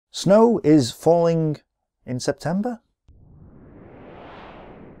Snow is falling in September?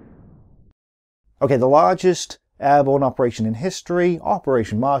 Okay, the largest airborne operation in history,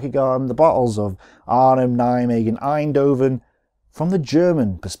 Operation Market Garden, the battles of Arnhem, Nijmegen, Eindhoven, from the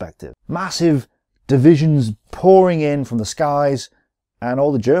German perspective. Massive divisions pouring in from the skies, and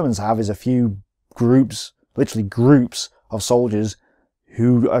all the Germans have is a few groups, literally groups of soldiers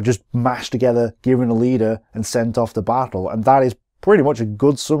who are just mashed together, given a leader, and sent off to battle. And that is pretty much a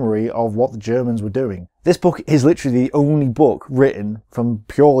good summary of what the Germans were doing. This book is literally the only book written from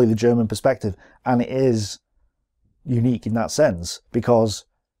purely the German perspective, and it is unique in that sense, because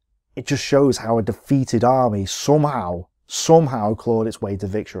it just shows how a defeated army somehow clawed its way to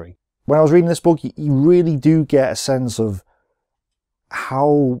victory. When I was reading this book, you really do get a sense of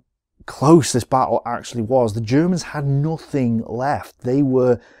how close this battle actually was. The Germans had nothing left. They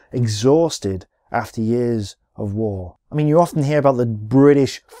were exhausted after years of war. I mean, you often hear about the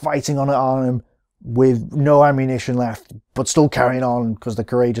British fighting on at Arnhem with no ammunition left, but still carrying on because they're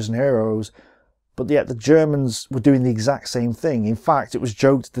courageous and heroes. But yet the Germans were doing the exact same thing. In fact, it was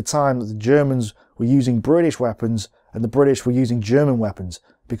joked at the time that the Germans were using British weapons and the British were using German weapons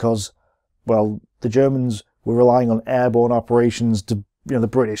because, well, the Germans were relying on airborne operations to, the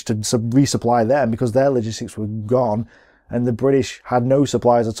British to resupply them because their logistics were gone, and the British had no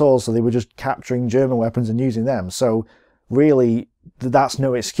supplies at all, so they were just capturing German weapons and using them. So really, that's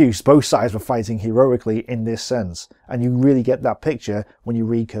no excuse. Both sides were fighting heroically in this sense, and you really get that picture when you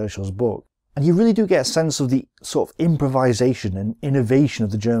read Kershaw's book. And you really do get a sense of the sort of improvisation and innovation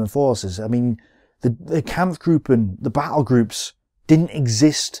of the German forces. I mean, the Kampfgruppen, the battle groups, didn't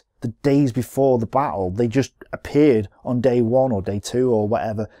exist the days before the battle. They just appeared on day 1 or day 2 or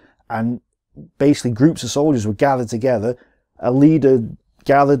whatever, and basically groups of soldiers were gathered together, a leader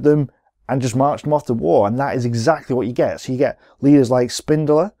gathered them and just marched them off to war, and that is exactly what you get. So you get leaders like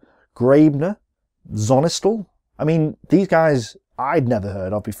Spindler, Graebner, Zonistel. I mean, these guys I'd never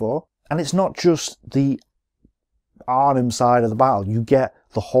heard of before. And it's not just the Arnhem side of the battle. You get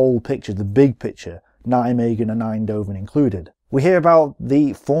the whole picture, the big picture, Nijmegen and Eindhoven included. We hear about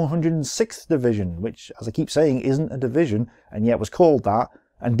the 406th Division, which, as I keep saying, isn't a division, and yet was called that,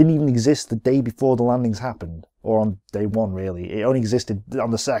 and didn't even exist the day before the landings happened. Or on day 1, really. It only existed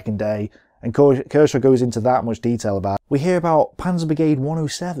on the second day, and Kershaw goes into that much detail about it. We hear about Panzer Brigade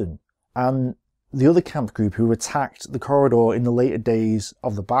 107, and the other camp group who attacked the corridor in the later days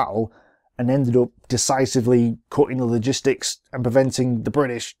of the battle and ended up decisively cutting the logistics and preventing the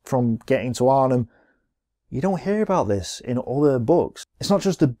British from getting to Arnhem. You don't hear about this in other books. It's not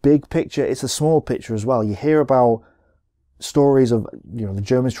just the big picture, it's the small picture as well. You hear about stories of the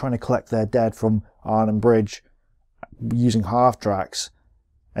Germans trying to collect their dead from Arnhem Bridge using half-tracks,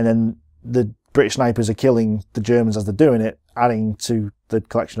 and then the British snipers are killing the Germans as they're doing it, adding to the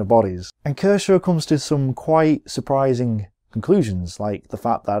collection of bodies. And Kershaw comes to some quite surprising conclusions, like the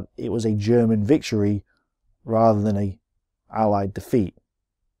fact that it was a German victory rather than a Allied defeat,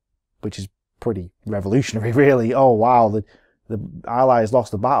 which is pretty revolutionary, really. Oh wow, the Allies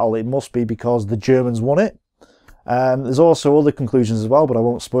lost the battle, it must be because the Germans won it. There's also other conclusions as well, but I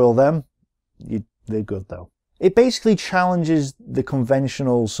won't spoil them. They're good though. It basically challenges the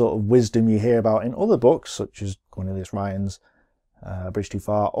conventional sort of wisdom you hear about in other books, such as Cornelius Ryan's Bridge Too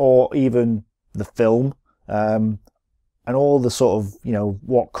Far, or even the film, and all the sort of,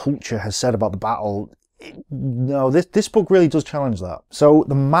 what culture has said about the battle. No, this book really does challenge that. So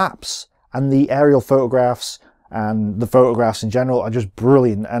the maps and the aerial photographs and the photographs in general are just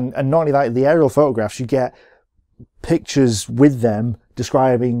brilliant. And not only that, the aerial photographs, you get pictures with them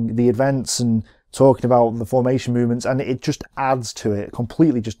describing the events and talking about the formation movements, and it just adds to it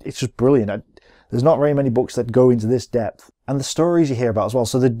completely. It's just brilliant. There's not very many books that go into this depth. And the stories you hear about as well.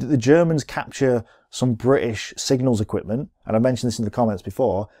 So the Germans capture some British signals equipment, and I mentioned this in the comments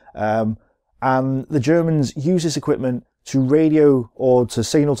before, and the Germans use this equipment to radio or to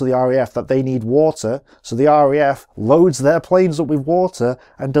signal to the RAF that they need water, so the RAF loads their planes up with water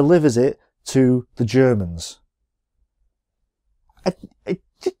and delivers it to the Germans.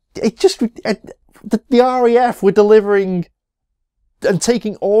 The RAF were delivering and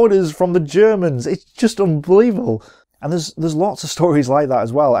taking orders from the Germans. It's just unbelievable. And there's lots of stories like that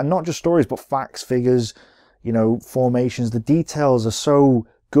as well. And not just stories, but facts, figures, formations. The details are so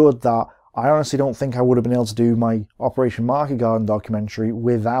good that I honestly don't think I would have been able to do my Operation Market Garden documentary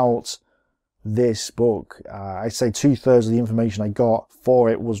without this book. I'd say 2/3 of the information I got for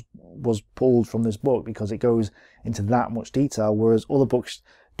it was pulled from this book, because it goes into that much detail, whereas other books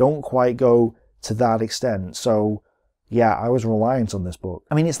don't quite go to that extent. So yeah, I was reliant on this book.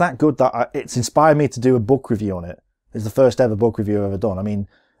 I mean, it's that good that it's inspired me to do a book review on it. It's the first ever book review I've ever done. I mean,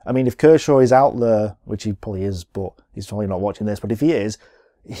 I mean, if Kershaw is out there, which he probably is, but he's probably not watching this, but if he is,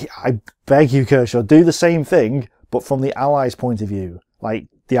 I beg you, Kershaw, do the same thing, but from the Allies' point of view. Like,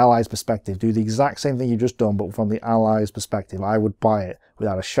 the Allies' perspective. Do the exact same thing you've just done, but from the Allies' perspective. I would buy it.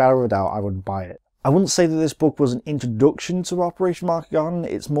 Without a shadow of a doubt, I would buy it. I wouldn't say that this book was an introduction to Operation Market Garden.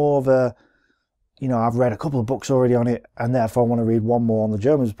 It's more of a, you know, I've read a couple of books already on it, and therefore I want to read one more on the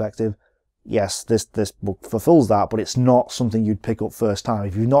German perspective. Yes, this book fulfills that, but it's not something you'd pick up first time.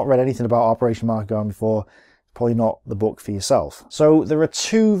 If you've not read anything about Operation Market Garden before, probably not the book for yourself. So there are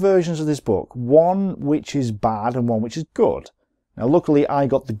two versions of this book, one which is bad and one which is good. Now luckily I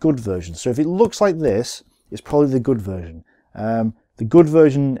got the good version, so if it looks like this, it's probably the good version. The good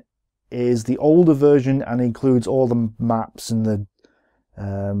version is the older version and includes all the maps and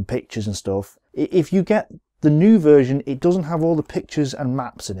the pictures and stuff. If you get the new version, it doesn't have all the pictures and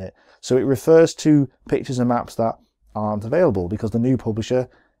maps in it, so it refers to pictures and maps that aren't available because the new publisher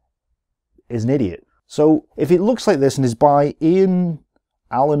is an idiot. So if it looks like this and is by Ian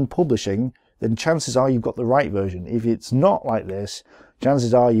Allen Publishing, then chances are you've got the right version. If it's not like this,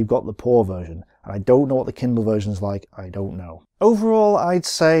 chances are you've got the poor version. And I don't know what the Kindle version is like, I don't know. Overall, I'd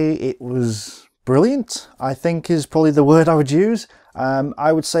say it was brilliant, I think is probably the word I would use.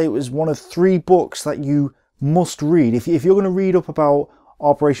 I would say it was one of 3 books that you must read. If you're going to read up about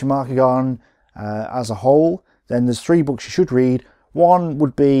Operation Market Garden as a whole, then there's 3 books you should read. One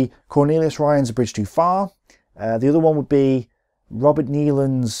would be Cornelius Ryan's A Bridge Too Far. The other one would be Robert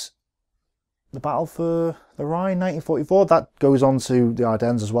Neiland's The Battle for the Rhine, 1944. That goes on to the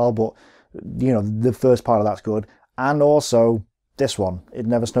Ardennes as well, but you know, the first part of that's good. And also this one, It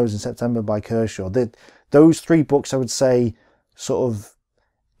Never Snows in September by Kershaw. Those 3 books, I would say, sort of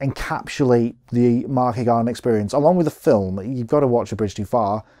encapsulate the Market Garden experience, along with the film. You've got to watch A Bridge Too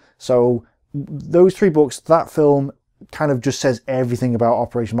Far. So those 3 books, that film kind of just says everything about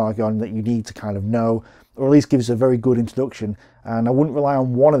Operation Market Garden that you need to kind of know, or at least gives a very good introduction. And I wouldn't rely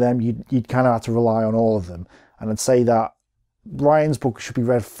on one of them, you'd kind of have to rely on all of them. And I'd say that Ryan's book should be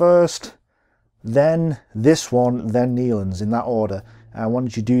read first, then this one, then Neiland's, in that order. And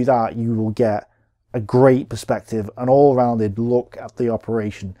once you do that, you will get a great perspective, an all-rounded look at the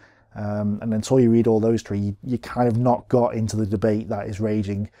operation. And until you read all those 3, you kind of not got into the debate that is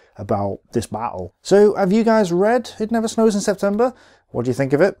raging about this battle. So have you guys read It Never Snows in September? What do you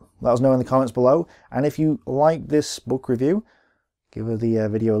think of it? Let us know in the comments below. And if you like this book review, give the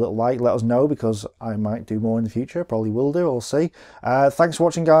video a little like, let us know, because I might do more in the future. Probably will do, we'll see. Thanks for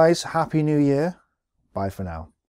watching, guys. Happy New Year. Bye for now.